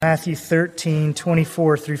Matthew 13,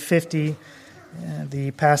 24 through 50. The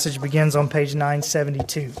passage begins on page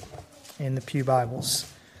 972 in the Pew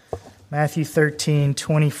Bibles. Matthew 13,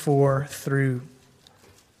 24 through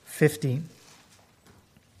 50.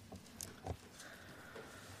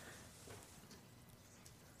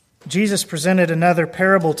 Jesus presented another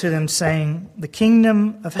parable to them, saying, "The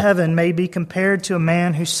kingdom of heaven may be compared to a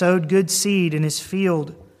man who sowed good seed in his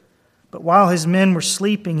field. But while his men were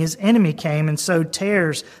sleeping, his enemy came and sowed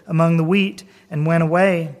tares among the wheat and went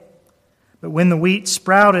away. But when the wheat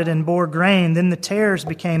sprouted and bore grain, then the tares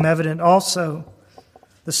became evident also.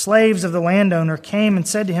 The slaves of the landowner came and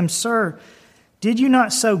said to him, 'Sir, did you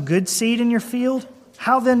not sow good seed in your field?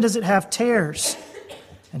 How then does it have tares?'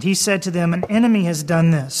 And he said to them, 'An enemy has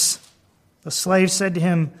done this.' The slaves said to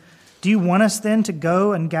him, 'Do you want us then to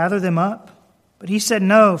go and gather them up?' But he said,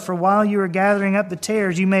 'No, for while you are gathering up the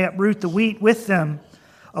tares, you may uproot the wheat with them.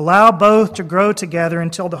 Allow both to grow together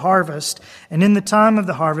until the harvest. And in the time of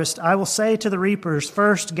the harvest, I will say to the reapers,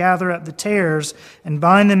 first gather up the tares and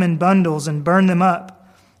bind them in bundles and burn them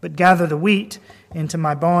up, but gather the wheat into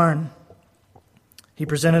my barn.' He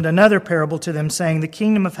presented another parable to them, saying, 'The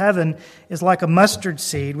kingdom of heaven is like a mustard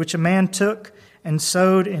seed, which a man took and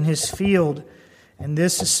sowed in his field. And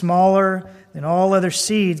this is smaller than all other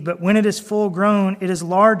seeds, but when it is full grown, it is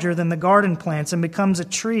larger than the garden plants and becomes a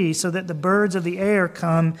tree, so that the birds of the air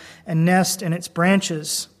come and nest in its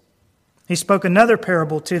branches.' He spoke another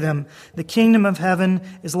parable to them. 'The kingdom of heaven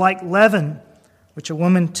is like leaven, which a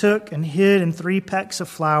woman took and hid in 3 pecks of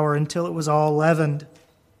flour until it was all leavened.'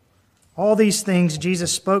 All these things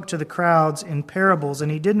Jesus spoke to the crowds in parables,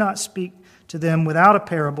 and he did not speak to them without a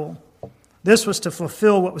parable. This was to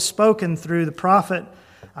fulfill what was spoken through the prophet,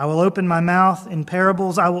 'I will open my mouth in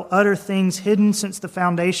parables. I will utter things hidden since the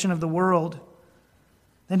foundation of the world.'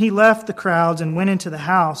 Then he left the crowds and went into the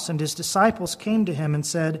house, and his disciples came to him and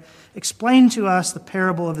said, 'Explain to us the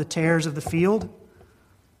parable of the tares of the field.'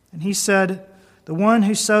 And he said, 'The one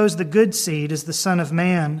who sows the good seed is the Son of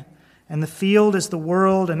Man, and the field is the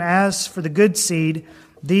world. And as for the good seed,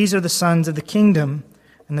 these are the sons of the kingdom,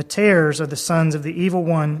 and the tares are the sons of the evil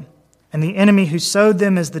one. And the enemy who sowed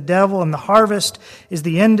them is the devil, and the harvest is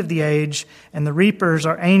the end of the age, and the reapers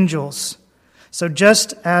are angels. So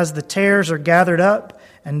just as the tares are gathered up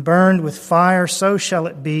and burned with fire, so shall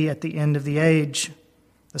it be at the end of the age.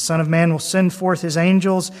 The Son of Man will send forth his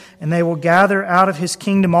angels, and they will gather out of his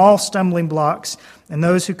kingdom all stumbling blocks and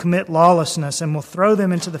those who commit lawlessness, and will throw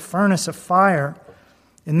them into the furnace of fire.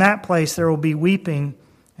 In that place there will be weeping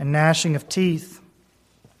and gnashing of teeth.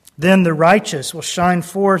 Then the righteous will shine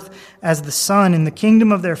forth as the sun in the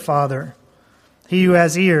kingdom of their Father. He who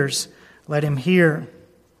has ears, let him hear.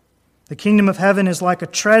 The kingdom of heaven is like a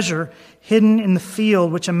treasure hidden in the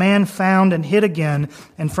field, which a man found and hid again,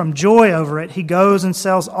 and from joy over it he goes and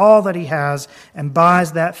sells all that he has and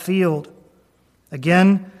buys that field.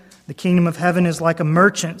 Again, the kingdom of heaven is like a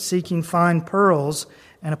merchant seeking fine pearls,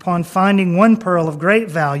 and upon finding one pearl of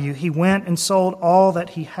great value, he went and sold all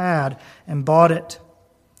that he had and bought it.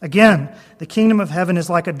 Again, the kingdom of heaven is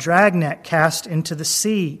like a dragnet cast into the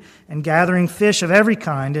sea and gathering fish of every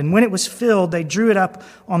kind. And when it was filled, they drew it up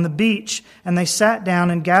on the beach, and they sat down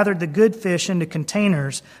and gathered the good fish into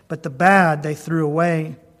containers, but the bad they threw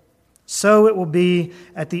away. So it will be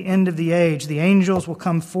at the end of the age. The angels will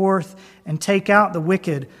come forth and take out the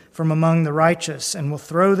wicked from among the righteous, and will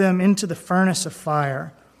throw them into the furnace of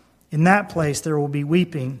fire. In that place there will be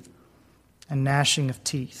weeping and gnashing of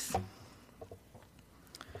teeth."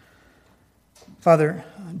 Father,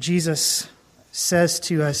 Jesus says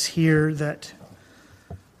to us here that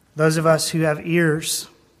those of us who have ears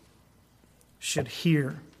should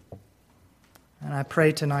hear. And I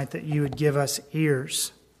pray tonight that you would give us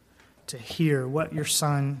ears to hear what your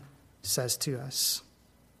Son says to us.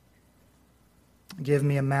 Give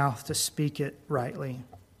me a mouth to speak it rightly.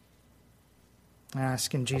 I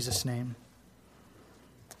ask in Jesus' name.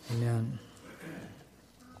 Amen.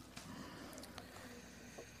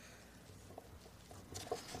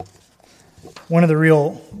 One of the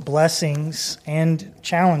real blessings and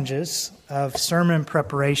challenges of sermon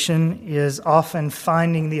preparation is often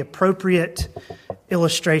finding the appropriate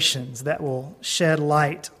illustrations that will shed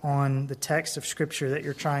light on the text of Scripture that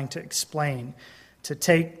you're trying to explain. To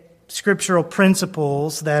take scriptural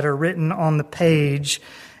principles that are written on the page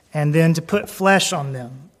and then to put flesh on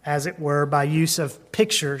them, as it were, by use of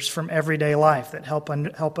pictures from everyday life that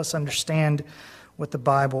help us understand what the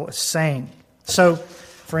Bible is saying. So,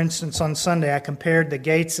 for instance, on Sunday, I compared the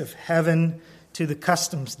gates of heaven to the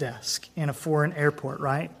customs desk in a foreign airport,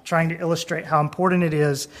 right? Trying to illustrate how important it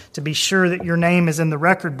is to be sure that your name is in the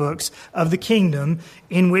record books of the kingdom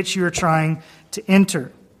in which you're trying to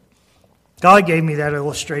enter. God gave me that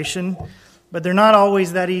illustration, but they're not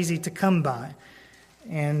always that easy to come by.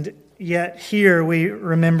 And yet here we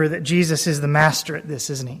remember that Jesus is the master at this,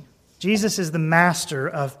 isn't he? Jesus is the master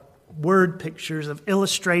of word pictures, of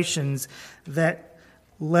illustrations that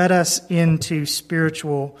let us into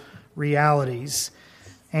spiritual realities.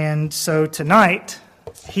 And so tonight,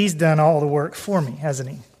 he's done all the work for me, hasn't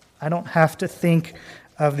he? I don't have to think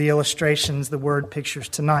of the illustrations, the word pictures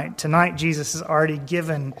tonight. Tonight, Jesus has already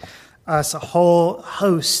given us a whole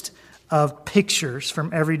host of pictures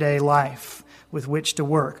from everyday life with which to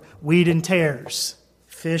work. Wheat and tares,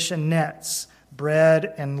 fish and nets,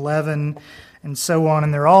 bread and leaven, and so on.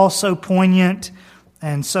 And they're all so poignant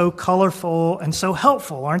and so colorful and so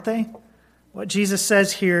helpful, aren't they? What Jesus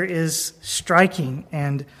says here is striking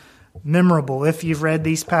and memorable. If you've read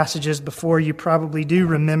these passages before, you probably do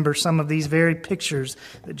remember some of these very pictures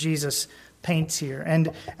that Jesus paints here.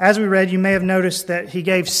 And as we read, you may have noticed that he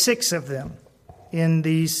gave 6 of them in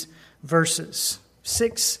these verses.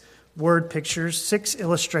 6 word pictures, 6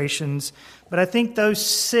 illustrations. But I think those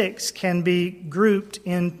 6 can be grouped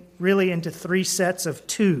into 3 sets of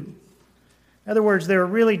 2. In other words, there are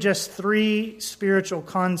really just 3 spiritual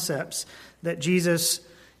concepts that Jesus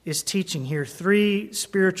is teaching here. 3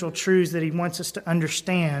 spiritual truths that he wants us to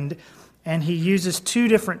understand. And he uses 2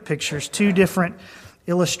 different pictures, 2 different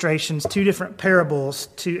illustrations, 2 different parables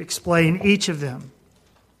to explain each of them.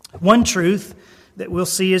 One truth that we'll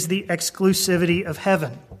see is the exclusivity of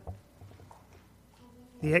heaven.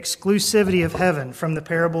 The exclusivity of heaven from the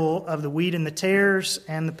parable of the wheat and the tares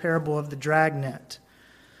and the parable of the dragnet.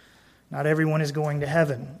 Not everyone is going to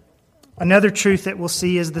heaven. Another truth that we'll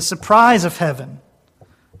see is the surprise of heaven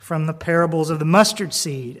from the parables of the mustard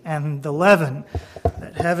seed and the leaven.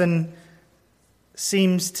 That heaven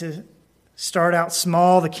seems to start out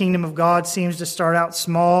small. The kingdom of God seems to start out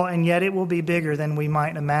small, and yet it will be bigger than we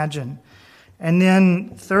might imagine. And then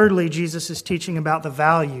thirdly, Jesus is teaching about the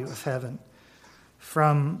value of heaven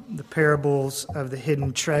from the parables of the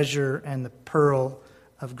hidden treasure and the pearl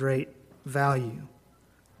of great value.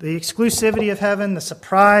 The exclusivity of heaven, the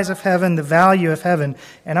surprise of heaven, the value of heaven.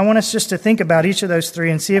 And I want us just to think about each of those 3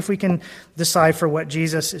 and see if we can decipher what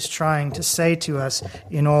Jesus is trying to say to us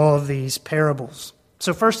in all of these parables.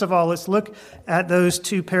 So first of all, let's look at those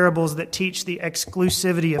 2 parables that teach the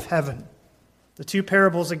exclusivity of heaven. The 2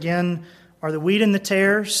 parables, again, are the wheat and the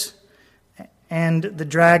tares and the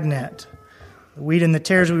dragnet. The wheat and the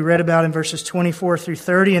tares we read about in verses 24 through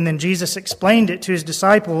 30, and then Jesus explained it to his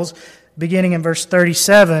disciples beginning in verse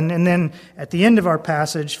 37, and then at the end of our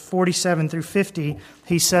passage, 47 through 50,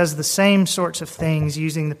 he says the same sorts of things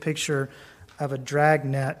using the picture of a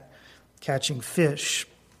dragnet catching fish.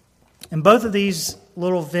 And both of these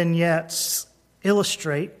little vignettes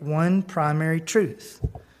illustrate one primary truth.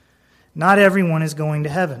 Not everyone is going to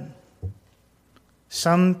heaven.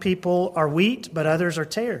 Some people are wheat, but others are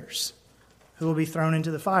tares who will be thrown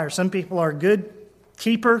into the fire. Some people are good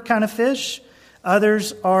keeper kind of fish.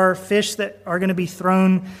 Others are fish that are going to be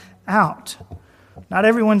thrown out. Not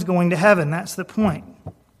everyone's going to heaven. That's the point.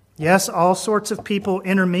 Yes, all sorts of people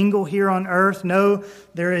intermingle here on earth. No,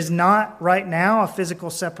 there is not right now a physical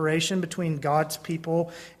separation between God's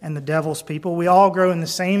people and the devil's people. We all grow in the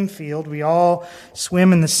same field. We all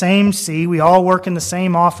swim in the same sea. We all work in the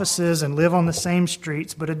same offices and live on the same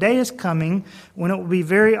streets. But a day is coming when it will be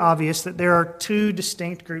very obvious that there are 2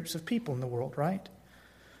 distinct groups of people in the world, right?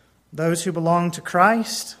 Those who belong to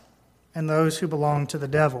Christ and those who belong to the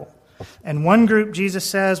devil. And one group, Jesus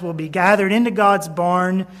says, will be gathered into God's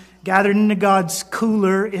barn, gathered into God's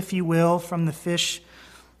cooler, if you will, from the fish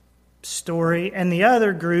story. And the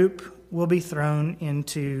other group will be thrown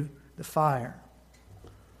into the fire.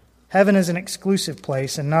 Heaven is an exclusive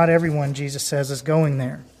place, and not everyone, Jesus says, is going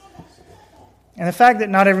there. And the fact that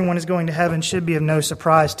not everyone is going to heaven should be of no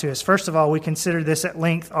surprise to us. First of all, we considered this at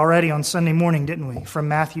length already on Sunday morning, didn't we? From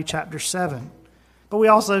Matthew chapter 7. But we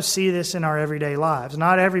also see this in our everyday lives.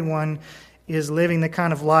 Not everyone is living the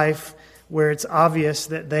kind of life where it's obvious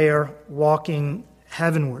that they are walking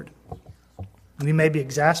heavenward. We may be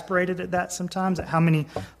exasperated at that sometimes, at how many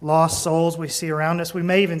lost souls we see around us. We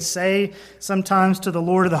may even say sometimes to the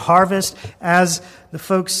Lord of the harvest, as the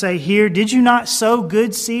folks say here, "Did you not sow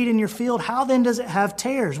good seed in your field? How then does it have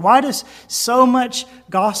tares?" Why does so much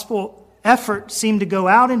gospel effort seem to go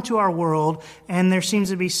out into our world and there seems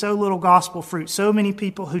to be so little gospel fruit, so many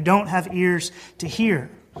people who don't have ears to hear?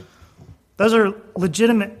 Those are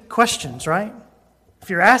legitimate questions, right? If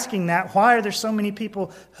you're asking that, why are there so many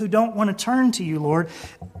people who don't want to turn to you, Lord?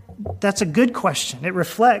 That's a good question. It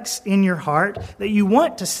reflects in your heart that you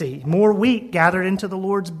want to see more wheat gathered into the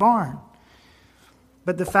Lord's barn.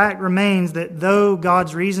 But the fact remains that though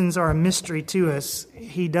God's reasons are a mystery to us,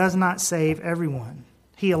 he does not save everyone.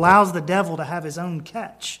 He allows the devil to have his own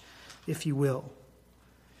catch, if you will.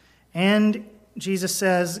 And Jesus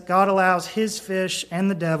says God allows his fish and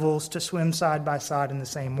the devil's to swim side by side in the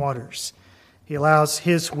same waters. He allows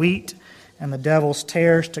his wheat and the devil's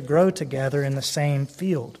tares to grow together in the same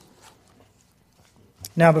field.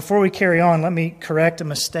 Now, before we carry on, let me correct a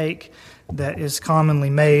mistake that is commonly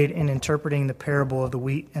made in interpreting the parable of the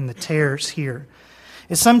wheat and the tares here.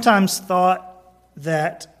 It's sometimes thought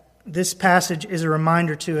that this passage is a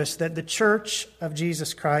reminder to us that the church of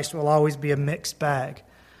Jesus Christ will always be a mixed bag.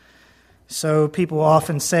 So people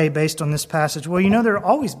often say, based on this passage, well, there will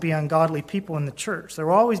always be ungodly people in the church. There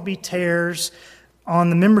will always be tares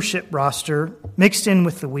on the membership roster mixed in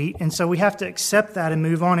with the wheat, and so we have to accept that and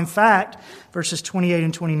move on. In fact, verses 28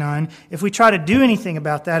 and 29, if we try to do anything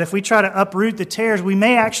about that, if we try to uproot the tares, we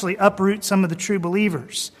may actually uproot some of the true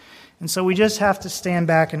believers. And so we just have to stand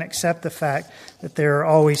back and accept the fact that there are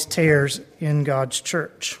always tares in God's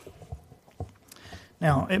church.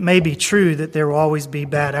 Now, it may be true that there will always be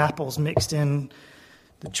bad apples mixed in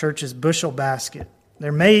the church's bushel basket.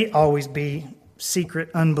 There may always be secret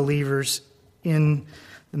unbelievers in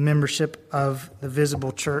the membership of the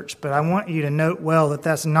visible church. But I want you to note well that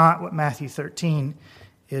that's not what Matthew 13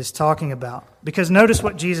 is talking about. Because notice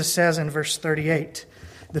what Jesus says in verse 38.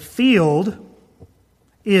 The field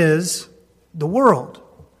is the world.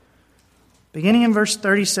 Beginning in verse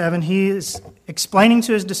 37, he is explaining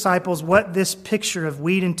to his disciples what this picture of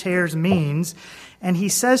wheat and tares means. And he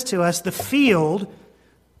says to us, the field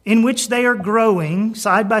in which they are growing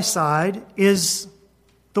side by side is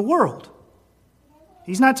the world.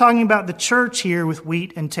 He's not talking about the church here with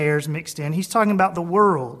wheat and tares mixed in. He's talking about the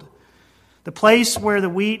world. The place where the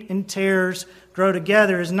wheat and tares grow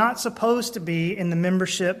together is not supposed to be in the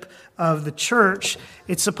membership of the church.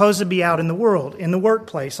 It's supposed to be out in the world, in the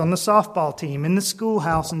workplace, on the softball team, in the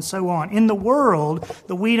schoolhouse, and so on. In the world,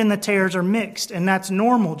 the wheat and the tares are mixed, and that's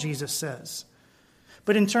normal, Jesus says.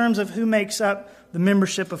 But in terms of who makes up the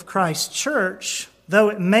membership of Christ's church, though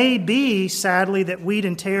it may be, sadly, that wheat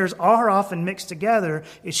and tares are often mixed together,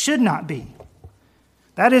 it should not be.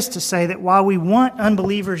 That is to say that while we want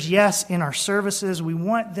unbelievers, yes, in our services, we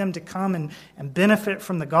want them to come and benefit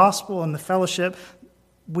from the gospel and the fellowship,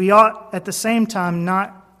 we ought at the same time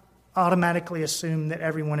not automatically assume that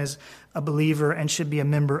everyone is a believer and should be a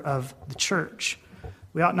member of the church.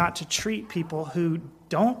 We ought not to treat people who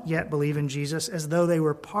don't yet believe in Jesus as though they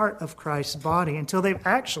were part of Christ's body until they've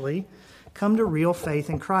actually come to real faith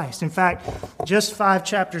in Christ. In fact, just 5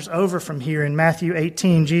 chapters over from here in Matthew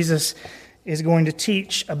 18, Jesus is going to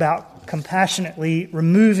teach about compassionately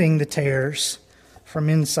removing the tares from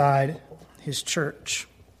inside his church.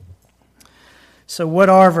 So what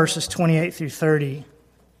are verses 28 through 30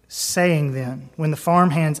 saying then? When the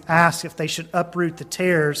farmhands ask if they should uproot the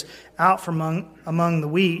tares out from among the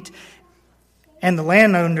wheat, and the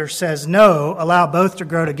landowner says no, allow both to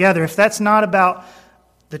grow together. If that's not about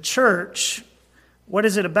the church, what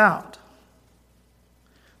is it about?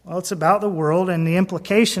 Well, it's about the world, and the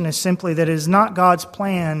implication is simply that it is not God's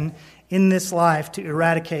plan in this life to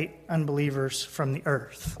eradicate unbelievers from the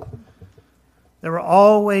earth. There will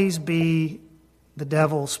always be the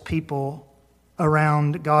devil's people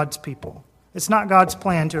around God's people. It's not God's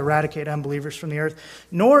plan to eradicate unbelievers from the earth,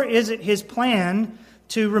 nor is it his plan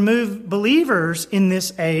to remove believers in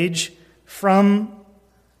this age from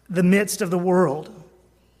the midst of the world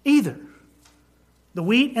either. The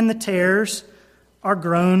wheat and the tares are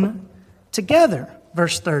grown together.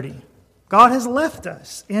 Verse 30. God has left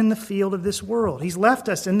us in the field of this world. He's left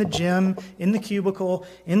us in the gym, in the cubicle,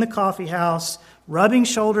 in the coffee house, rubbing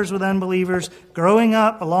shoulders with unbelievers, growing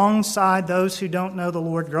up alongside those who don't know the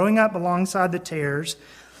Lord, growing up alongside the tares.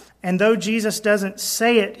 And though Jesus doesn't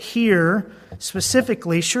say it here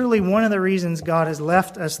specifically, surely one of the reasons God has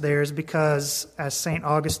left us there is because, as St.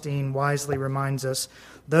 Augustine wisely reminds us,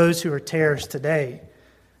 those who are tares today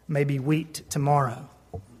may be wheat tomorrow.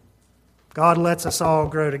 God lets us all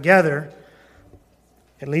grow together,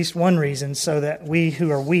 at least one reason, so that we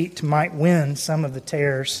who are wheat might win some of the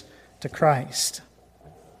tares to Christ.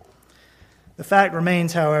 The fact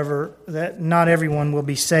remains, however, that not everyone will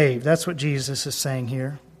be saved. That's what Jesus is saying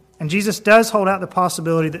here. And Jesus does hold out the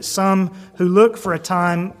possibility that some who look for a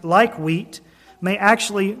time like wheat may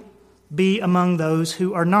actually be among those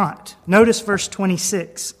who are not. Notice verse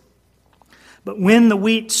 26. But when the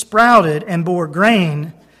wheat sprouted and bore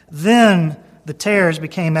grain, then the tares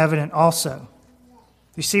became evident also.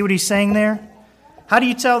 You see what he's saying there? How do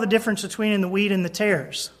you tell the difference between the wheat and the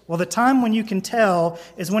tares? Well, the time when you can tell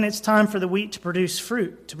is when it's time for the wheat to produce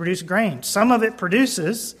fruit, to produce grain. Some of it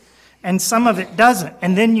produces, and some of it doesn't.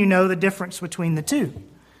 And then you know the difference between the two.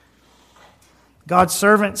 God's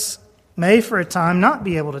servants may for a time not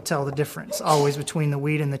be able to tell the difference always between the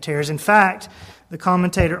wheat and the tares. In fact, the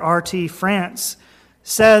commentator R.T. France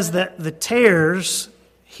says that the tares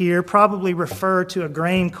here probably refer to a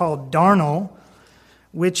grain called darnel,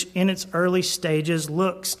 which in its early stages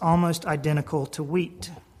looks almost identical to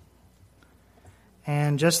wheat.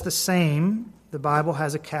 And just the same, the Bible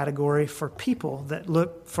has a category for people that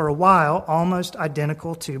look for a while almost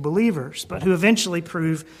identical to believers, but who eventually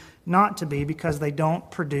prove not to be because they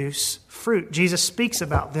don't produce fruit. Jesus speaks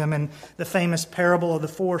about them in the famous parable of the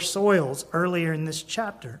 4 soils earlier in this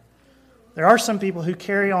chapter. There are some people who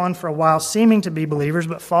carry on for a while seeming to be believers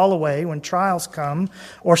but fall away when trials come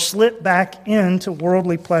or slip back into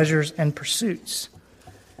worldly pleasures and pursuits.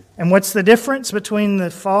 And what's the difference between the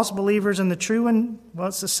false believers and the true one? Well,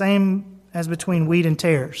 it's the same as between wheat and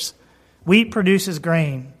tares. Wheat produces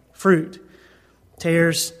grain, fruit.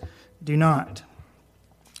 Tares do not.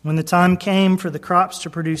 When the time came for the crops to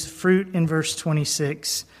produce fruit in verse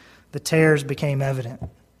 26, the tares became evident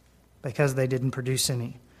because they didn't produce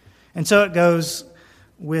any. And so it goes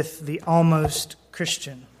with the almost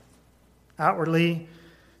Christian. Outwardly,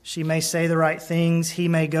 she may say the right things, he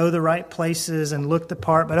may go the right places and look the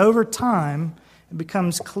part, but over time, it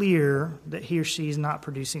becomes clear that he or she is not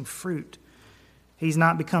producing fruit. He's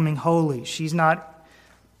not becoming holy. She's not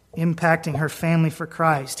impacting her family for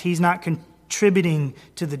Christ. He's not contributing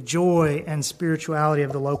to the joy and spirituality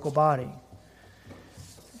of the local body.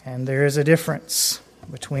 And there is a difference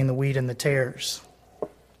between the wheat and the tares.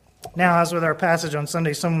 Now, as with our passage on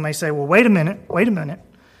Sunday, someone may say, well, wait a minute.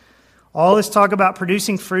 All this talk about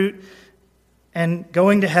producing fruit and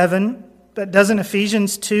going to heaven, but doesn't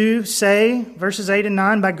Ephesians 2 say, verses 8 and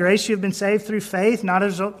 9, by grace you have been saved through faith, not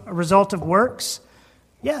as a result of works?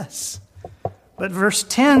 Yes. But verse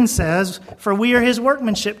 10 says, for we are his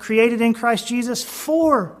workmanship, created in Christ Jesus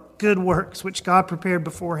for good works, which God prepared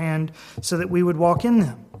beforehand so that we would walk in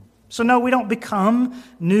them. So no, we don't become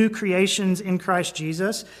new creations in Christ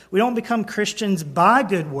Jesus. We don't become Christians by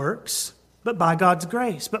good works, but by God's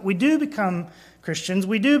grace. But we do become Christians.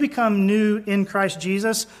 We do become new in Christ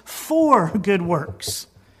Jesus for good works.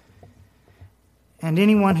 And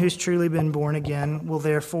anyone who's truly been born again will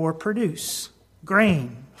therefore produce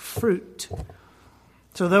grain, fruit.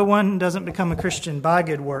 So though one doesn't become a Christian by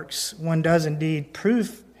good works, one does indeed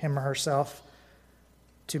prove him or herself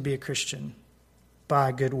to be a Christian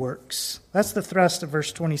by good works. That's the thrust of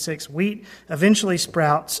verse 26. Wheat eventually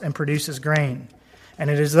sprouts and produces grain. And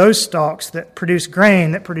it is those stalks that produce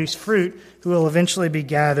grain, that produce fruit, who will eventually be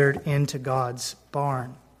gathered into God's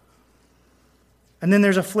barn. And then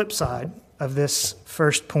there's a flip side of this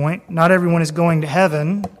first point. Not everyone is going to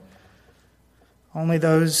heaven. Only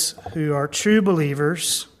those who are true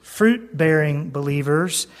believers, fruit-bearing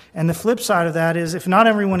believers. And the flip side of that is if not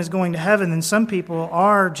everyone is going to heaven, then some people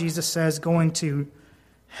are, Jesus says, going to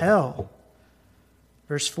hell.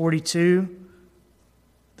 Verse 42,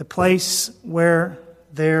 the place where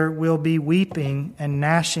there will be weeping and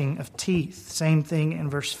gnashing of teeth. Same thing in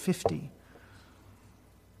verse 50.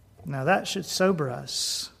 Now that should sober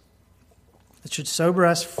us. It should sober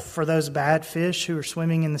us for those bad fish who are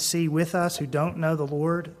swimming in the sea with us, who don't know the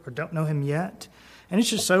Lord or don't know him yet. And it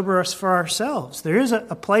should sober us for ourselves. There is a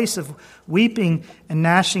place of weeping and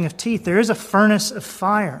gnashing of teeth. There is a furnace of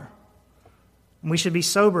fire. And we should be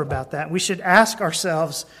sober about that. We should ask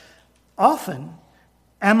ourselves often,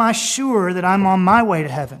 am I sure that I'm on my way to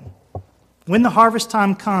heaven? When the harvest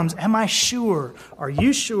time comes, am I sure, are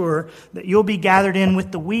you sure that you'll be gathered in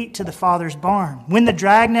with the wheat to the Father's barn? When the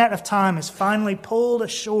dragnet of time is finally pulled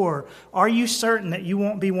ashore, are you certain that you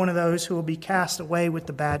won't be one of those who will be cast away with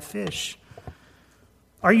the bad fish?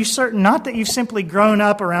 Are you certain not that you've simply grown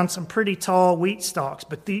up around some pretty tall wheat stalks,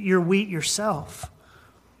 but that you're wheat yourself?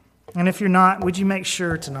 And if you're not, would you make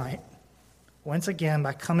sure tonight, once again,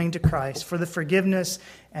 by coming to Christ for the forgiveness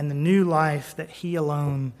and the new life that he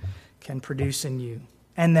alone can produce in you,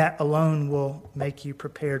 and that alone will make you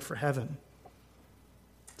prepared for heaven.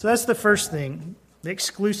 So that's the first thing, the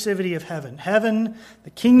exclusivity of heaven. Heaven, the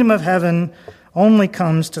kingdom of heaven, only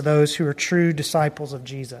comes to those who are true disciples of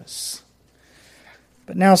Jesus.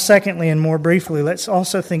 But now, secondly, and more briefly, let's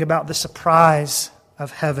also think about the surprise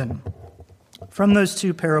of heaven from those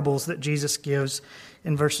two parables that Jesus gives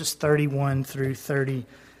in verses 31 through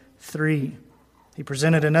 33. He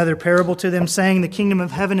presented another parable to them, saying, the kingdom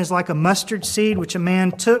of heaven is like a mustard seed, which a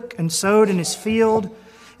man took and sowed in his field.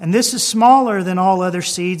 And this is smaller than all other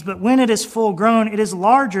seeds, but when it is full grown, it is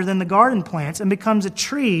larger than the garden plants and becomes a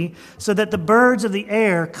tree, so that the birds of the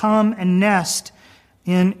air come and nest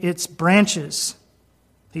in its branches.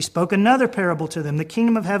 He spoke another parable to them. The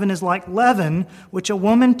kingdom of heaven is like leaven, which a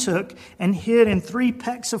woman took and hid in 3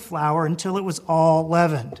 pecks of flour until it was all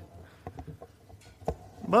leavened.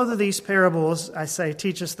 Both of these parables, I say,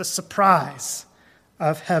 teach us the surprise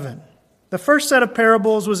of heaven. The first set of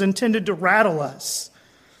parables was intended to rattle us.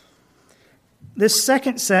 This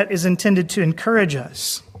second set is intended to encourage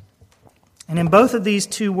us. And in both of these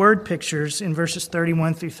 2 word pictures, in verses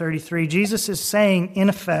 31 through 33, Jesus is saying, in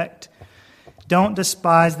effect, don't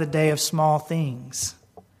despise the day of small things.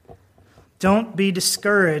 Don't be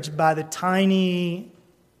discouraged by the tiny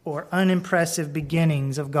or unimpressive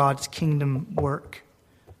beginnings of God's kingdom work,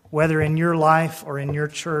 whether in your life or in your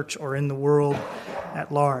church or in the world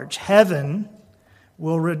at large. Heaven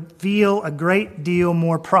will reveal a great deal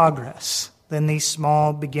more progress than these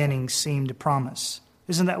small beginnings seem to promise.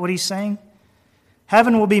 Isn't that what he's saying?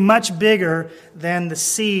 Heaven will be much bigger than the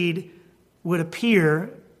seed would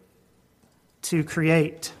appear to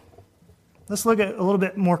create. Let's look at a little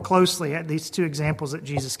bit more closely at these 2 examples that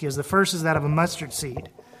Jesus gives. The first is that of a mustard seed.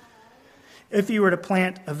 If you were to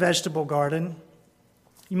plant a vegetable garden,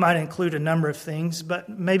 you might include a number of things, but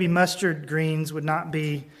maybe mustard greens would not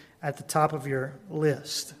be at the top of your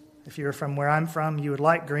list. If you're from where I'm from, you would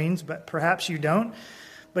like greens, but perhaps you don't.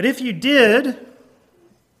 But if you did,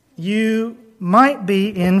 you might be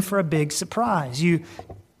in for a big surprise. You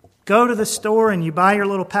go to the store and you buy your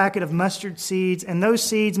little packet of mustard seeds, and those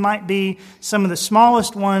seeds might be some of the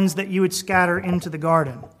smallest ones that you would scatter into the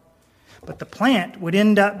garden. But the plant would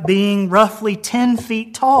end up being roughly 10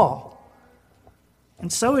 feet tall.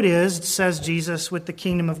 And so it is, says Jesus, with the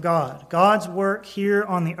kingdom of God. God's work here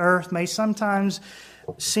on the earth may sometimes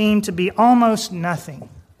seem to be almost nothing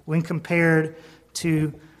when compared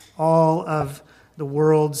to all of the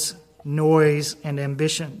world's noise and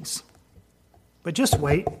ambitions. But just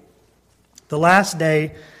wait. The last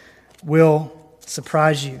day will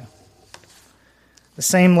surprise you. The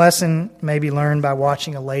same lesson may be learned by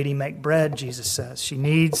watching a lady make bread, Jesus says. She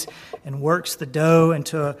kneads and works the dough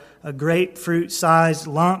into a grapefruit-sized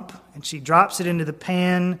lump, and she drops it into the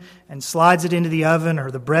pan and slides it into the oven, or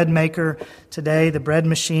the bread maker today, the bread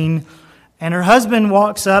machine. And her husband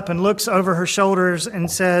walks up and looks over her shoulders and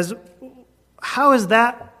says, "How is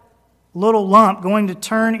that little lump going to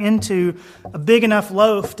turn into a big enough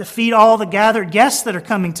loaf to feed all the gathered guests that are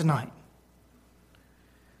coming tonight?"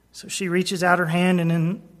 So she reaches out her hand, and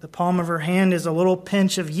in the palm of her hand is a little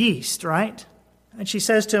pinch of yeast, right? And she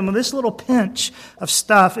says to him, "Well, this little pinch of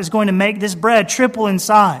stuff is going to make this bread triple in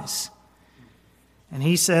size." And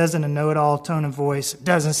he says in a know-it-all tone of voice, "It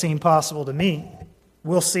doesn't seem possible to me.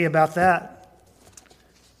 We'll see about that."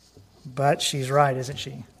 But she's right, isn't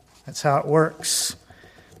she? That's how it works.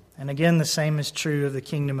 And again, the same is true of the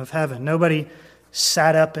kingdom of heaven. Nobody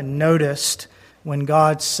sat up and noticed when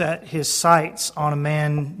God set his sights on a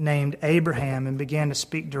man named Abraham and began to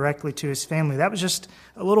speak directly to his family. That was just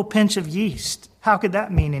a little pinch of yeast. How could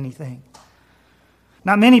that mean anything?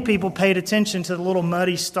 Not many people paid attention to the little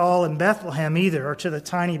muddy stall in Bethlehem either, or to the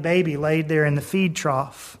tiny baby laid there in the feed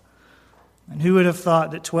trough. And who would have thought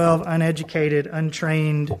that 12 uneducated,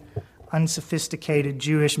 untrained, unsophisticated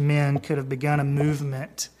Jewish men could have begun a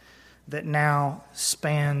movement that now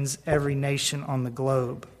spans every nation on the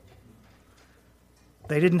globe?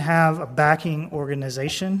 They didn't have a backing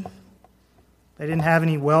organization. They didn't have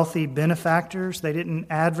any wealthy benefactors. They didn't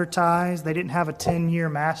advertise. They didn't have a 10-year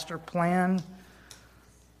master plan.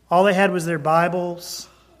 All they had was their Bibles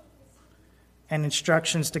and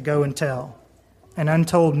instructions to go and tell. And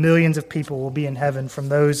untold millions of people will be in heaven from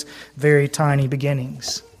those very tiny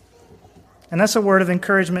beginnings. And that's a word of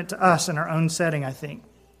encouragement to us in our own setting, I think.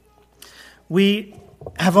 We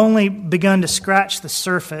have only begun to scratch the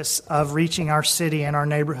surface of reaching our city and our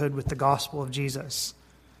neighborhood with the gospel of Jesus.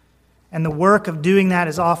 And the work of doing that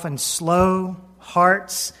is often slow.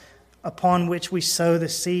 Hearts upon which we sow the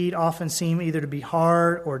seed often seem either to be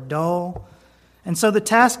hard or dull. And so the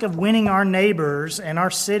task of winning our neighbors and our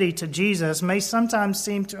city to Jesus may sometimes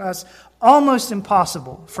seem to us almost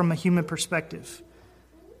impossible from a human perspective.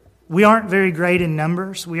 We aren't very great in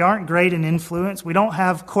numbers. We aren't great in influence. We don't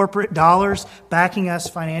have corporate dollars backing us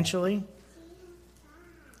financially.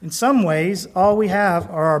 In some ways, all we have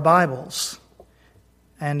are our Bibles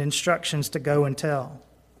and instructions to go and tell.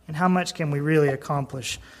 And how much can we really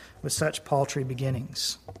accomplish with such paltry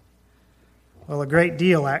beginnings? Well, a great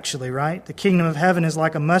deal, actually, right? The kingdom of heaven is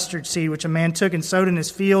like a mustard seed which a man took and sowed in his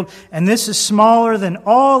field, and this is smaller than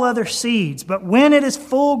all other seeds. But when it is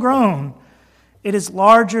full grown, It is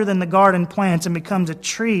larger than the garden plants and becomes a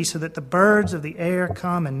tree so that the birds of the air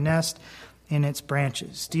come and nest in its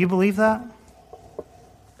branches. Do you believe that?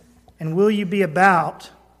 And will you be about,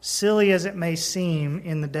 silly as it may seem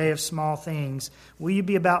in the day of small things, will you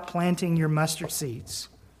be about planting your mustard seeds?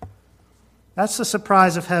 That's the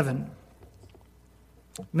surprise of heaven.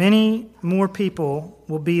 Many more people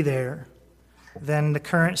will be there than the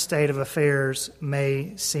current state of affairs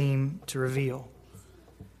may seem to reveal.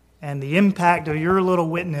 And the impact of your little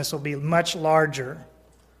witness will be much larger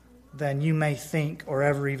than you may think or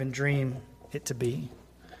ever even dream it to be.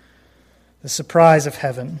 The surprise of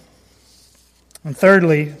heaven. And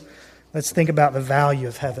thirdly, let's think about the value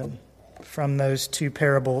of heaven from those two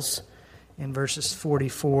parables in verses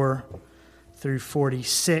 44 through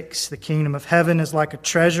 46. The kingdom of heaven is like a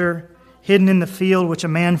treasure hidden in the field, which a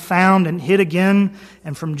man found and hid again.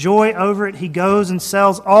 And from joy over it, he goes and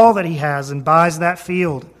sells all that he has and buys that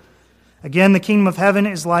field. Again, the kingdom of heaven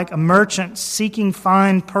is like a merchant seeking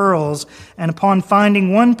fine pearls, and upon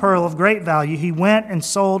finding one pearl of great value, he went and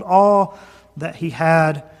sold all that he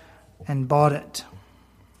had and bought it.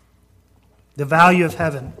 The value of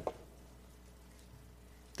heaven.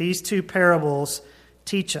 These two parables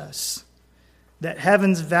teach us that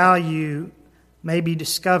heaven's value may be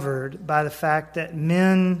discovered by the fact that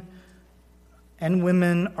men and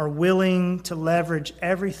women are willing to leverage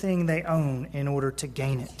everything they own in order to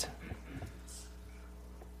gain it.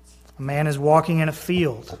 A man is walking in a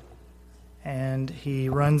field, and he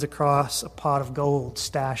runs across a pot of gold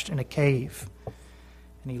stashed in a cave.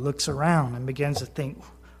 And he looks around and begins to think,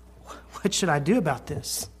 what should I do about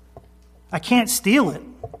this? I can't steal it,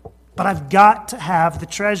 but I've got to have the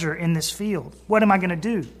treasure in this field. What am I going to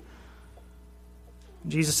do?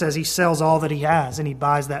 Jesus says he sells all that he has and he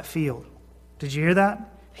buys that field. Did you hear that?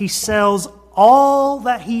 He sells all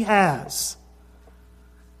that he has.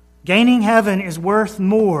 Gaining heaven is worth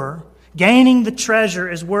more. Gaining the treasure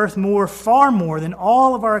is worth more, far more than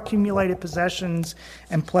all of our accumulated possessions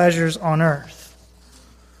and pleasures on earth.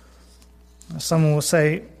 Someone will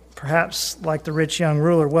say, perhaps like the rich young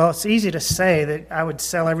ruler, well, it's easy to say that I would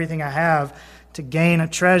sell everything I have to gain a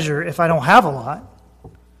treasure if I don't have a lot.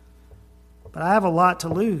 But I have a lot to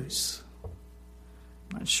lose.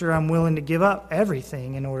 I'm not sure I'm willing to give up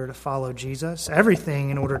everything in order to follow Jesus, everything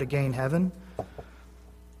in order to gain heaven.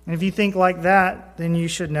 And if you think like that, then you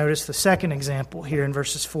should notice the second example here in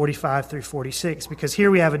verses 45 through 46, because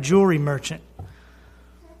here we have a jewelry merchant.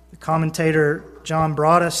 The commentator John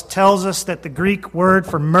Broadus tells us that the Greek word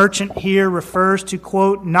for merchant here refers to,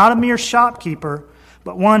 quote, not a mere shopkeeper,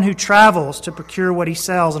 but one who travels to procure what he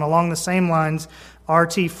sells. And along the same lines,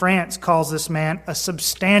 R.T. France calls this man a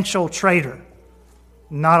substantial trader,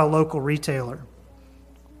 not a local retailer.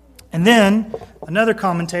 And then another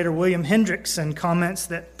commentator, William Hendrickson, comments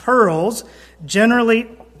that pearls were generally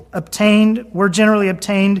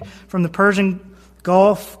obtained from the Persian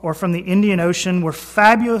Gulf or from the Indian Ocean were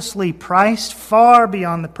fabulously priced, far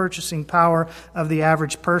beyond the purchasing power of the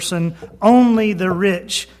average person. Only the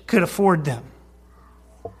rich could afford them.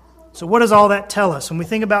 So what does all that tell us? When we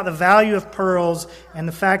think about the value of pearls and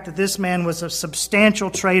the fact that this man was a substantial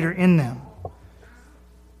trader in them,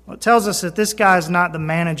 well, it tells us that this guy is not the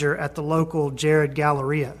manager at the local Jared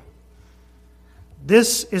Galleria.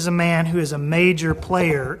 This is a man who is a major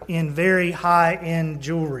player in very high-end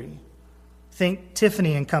jewelry. Think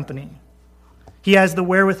Tiffany and Company. He has the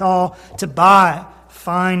wherewithal to buy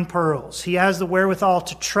fine pearls. He has the wherewithal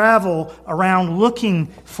to travel around looking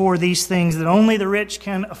for these things that only the rich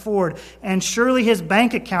can afford. And surely his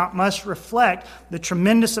bank account must reflect the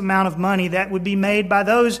tremendous amount of money that would be made by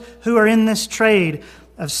those who are in this trade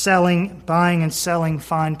of buying and selling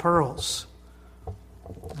fine pearls.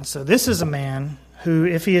 And so this is a man who,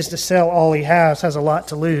 if he is to sell all he has a lot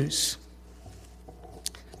to lose.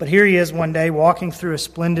 But here he is one day walking through a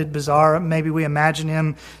splendid bazaar. Maybe we imagine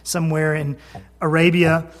him somewhere in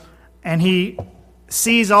Arabia, and he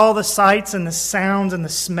sees all the sights and the sounds and the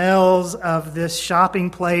smells of this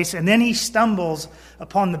shopping place, and then he stumbles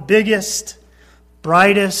upon the biggest,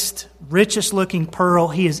 brightest, richest looking pearl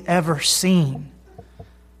he has ever seen.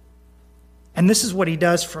 And this is what he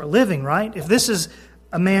does for a living, right? If this is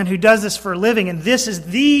a man who does this for a living, and this is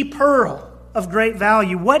the pearl of great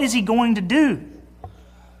value, what is he going to do?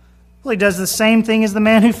 Well, he does the same thing as the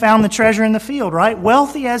man who found the treasure in the field, right?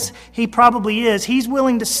 Wealthy as he probably is, he's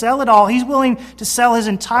willing to sell it all. He's willing to sell his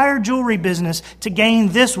entire jewelry business to gain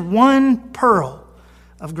this one pearl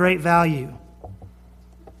of great value.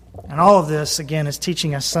 And all of this, again, is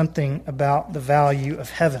teaching us something about the value of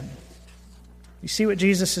heaven. You see what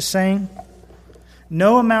Jesus is saying?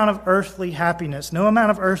 No amount of earthly happiness, no amount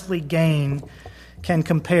of earthly gain can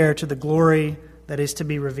compare to the glory that is to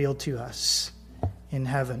be revealed to us in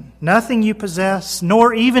heaven. Nothing you possess,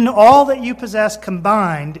 nor even all that you possess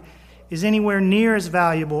combined, is anywhere near as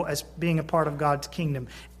valuable as being a part of God's kingdom,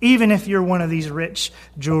 even if you're one of these rich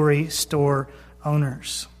jewelry store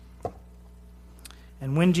owners.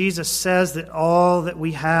 And when Jesus says that all that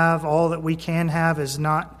we have, all that we can have, is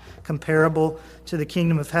not comparable to the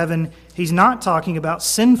kingdom of heaven, he's not talking about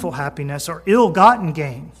sinful happiness or ill-gotten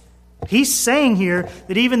gain. He's saying here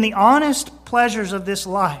that even the honest pleasures of this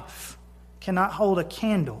life cannot hold a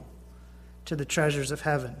candle to the treasures of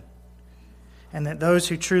heaven. And that those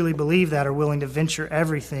who truly believe that are willing to venture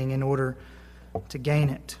everything in order to gain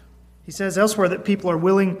it. He says elsewhere that people are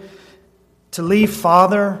willing to leave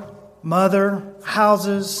father, mother,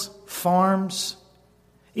 houses, farms,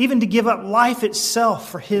 even to give up life itself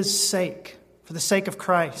for His sake, for the sake of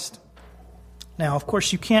Christ. Now, of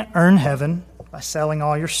course, you can't earn heaven by selling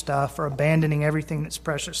all your stuff or abandoning everything that's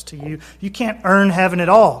precious to you. You can't earn heaven at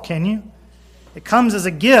all, can you? It comes as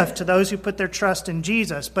a gift to those who put their trust in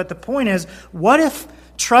Jesus. But the point is, what if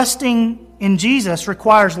trusting in Jesus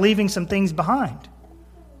requires leaving some things behind?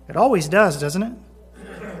 It always does, doesn't it?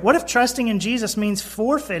 What if trusting in Jesus means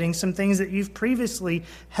forfeiting some things that you've previously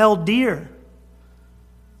held dear?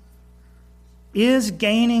 Is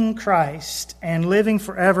gaining Christ and living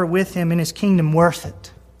forever with Him in His kingdom worth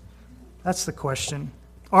it? That's the question.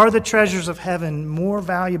 Are the treasures of heaven more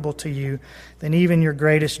valuable to you than even your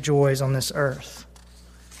greatest joys on this earth?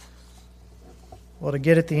 Well, to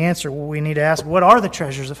get at the answer, we need to ask, what are the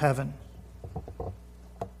treasures of heaven?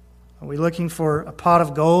 Are we looking for a pot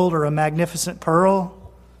of gold or a magnificent pearl?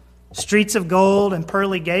 Streets of gold and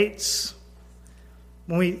pearly gates?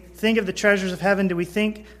 When we think of the treasures of heaven, do we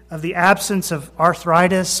think of the absence of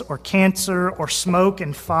arthritis or cancer or smoke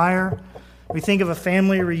and fire? We think of a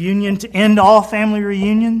family reunion to end all family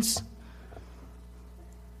reunions.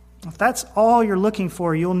 If that's all you're looking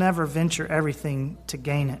for, you'll never venture everything to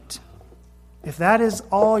gain it. If that is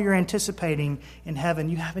all you're anticipating in heaven,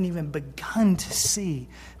 you haven't even begun to see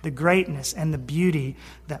the greatness and the beauty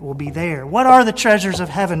that will be there. What are the treasures of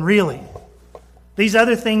heaven really? These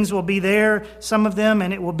other things will be there, some of them,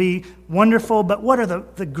 and it will be wonderful, but what are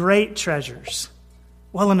the great treasures?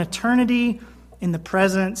 Well, an eternity in the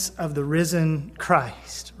presence of the risen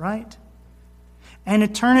Christ, right? An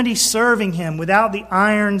eternity serving Him without the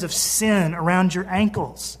irons of sin around your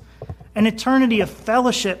ankles. An eternity of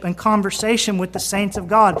fellowship and conversation with the saints of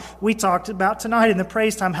God. We talked about tonight in the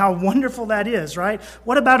praise time how wonderful that is, right?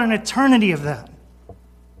 What about an eternity of that?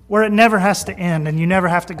 Where it never has to end and you never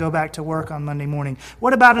have to go back to work on Monday morning.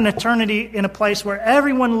 What about an eternity in a place where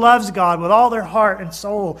everyone loves God with all their heart and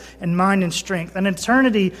soul and mind and strength? An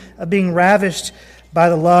eternity of being ravished by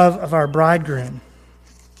the love of our bridegroom.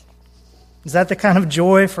 Is that the kind of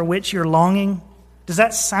joy for which you're longing? Does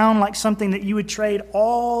that sound like something that you would trade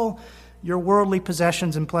all your worldly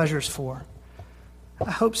possessions and pleasures for?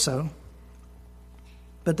 I hope so.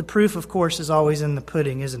 But the proof, of course, is always in the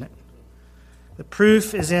pudding, isn't it? The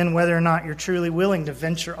proof is in whether or not you're truly willing to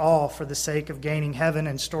venture all for the sake of gaining heaven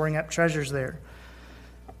and storing up treasures there.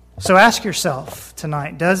 So ask yourself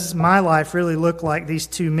tonight, does my life really look like these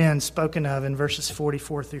two men spoken of in verses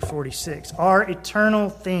 44 through 46? Are eternal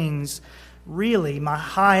things really my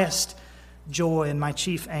highest joy and my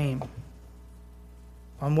chief aim?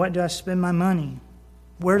 On what do I spend my money?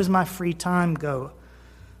 Where does my free time go?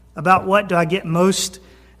 About what do I get most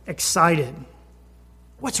excited?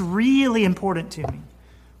 What's really important to me?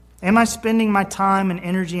 Am I spending my time and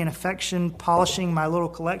energy and affection polishing my little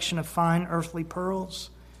collection of fine earthly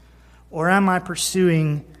pearls? Or am I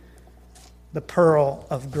pursuing the pearl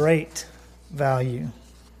of great value?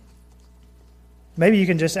 Maybe you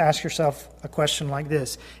can just ask yourself a question like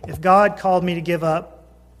this. If God called me to give up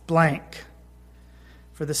blank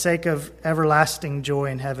for the sake of everlasting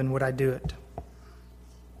joy in heaven, would I do it?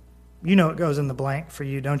 You know it goes in the blank for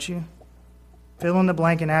you, don't you? Fill in the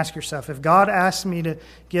blank and ask yourself, if God asked me to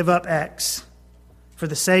give up X for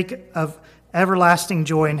the sake of everlasting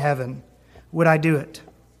joy in heaven, would I do it?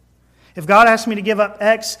 If God asked me to give up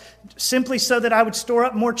X simply so that I would store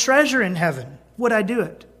up more treasure in heaven, would I do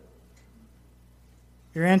it?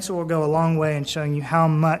 Your answer will go a long way in showing you how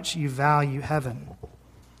much you value heaven.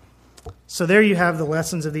 So there you have the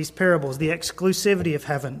lessons of these parables, the exclusivity of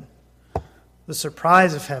heaven, the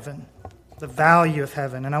surprise of heaven, the value of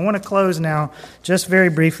heaven. And I want to close now just very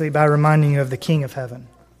briefly by reminding you of the King of heaven.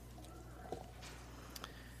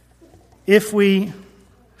 If we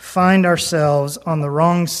find ourselves on the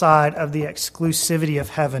wrong side of the exclusivity of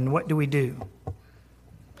heaven, what do we do?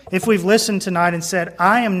 If we've listened tonight and said,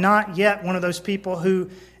 I am not yet one of those people who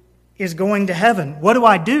is going to heaven, what do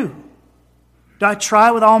I do? Do I try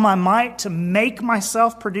with all my might to make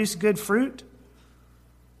myself produce good fruit?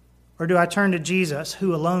 Or do I turn to Jesus,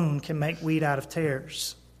 who alone can make wheat out of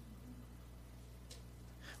tares?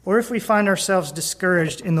 Or if we find ourselves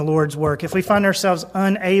discouraged in the Lord's work, if we find ourselves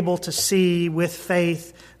unable to see with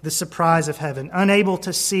faith the surprise of heaven, unable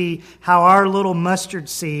to see how our little mustard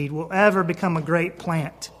seed will ever become a great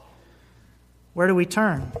plant, where do we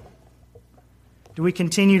turn? Do we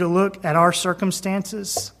continue to look at our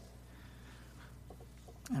circumstances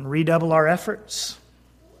and redouble our efforts?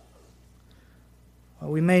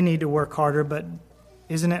 Well, we may need to work harder, but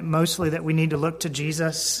isn't it mostly that we need to look to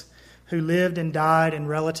Jesus, who lived and died in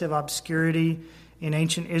relative obscurity in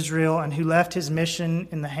ancient Israel and who left his mission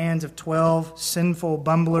in the hands of 12 sinful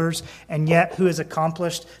bumblers, and yet who has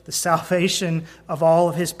accomplished the salvation of all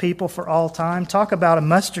of his people for all time? Talk about a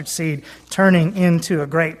mustard seed turning into a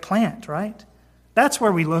great plant, right? That's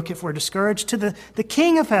where we look if we're discouraged, to the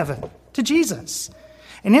King of heaven, to Jesus.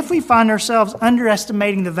 And if we find ourselves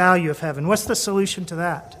underestimating the value of heaven, what's the solution to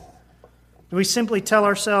that? Do we simply tell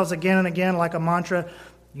ourselves again and again like a mantra,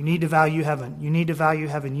 you need to value heaven, you need to value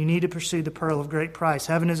heaven, you need to pursue the pearl of great price,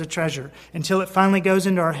 heaven is a treasure, until it finally goes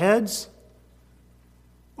into our heads?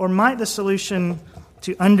 Or might the solution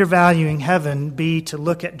to undervaluing heaven be to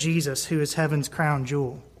look at Jesus, who is heaven's crown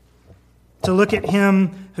jewel? To look at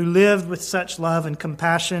him who lived with such love and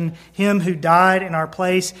compassion, him who died in our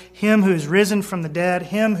place, him who is risen from the dead,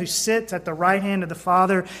 him who sits at the right hand of the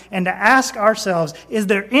Father, and to ask ourselves, is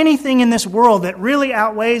there anything in this world that really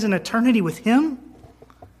outweighs an eternity with him?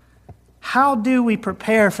 How do we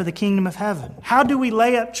prepare for the kingdom of heaven? How do we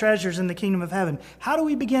lay up treasures in the kingdom of heaven? How do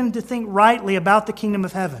we begin to think rightly about the kingdom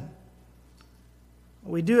of heaven?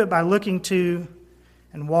 We do it by looking to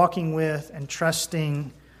and walking with and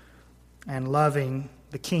trusting and loving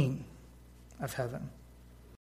the King of heaven.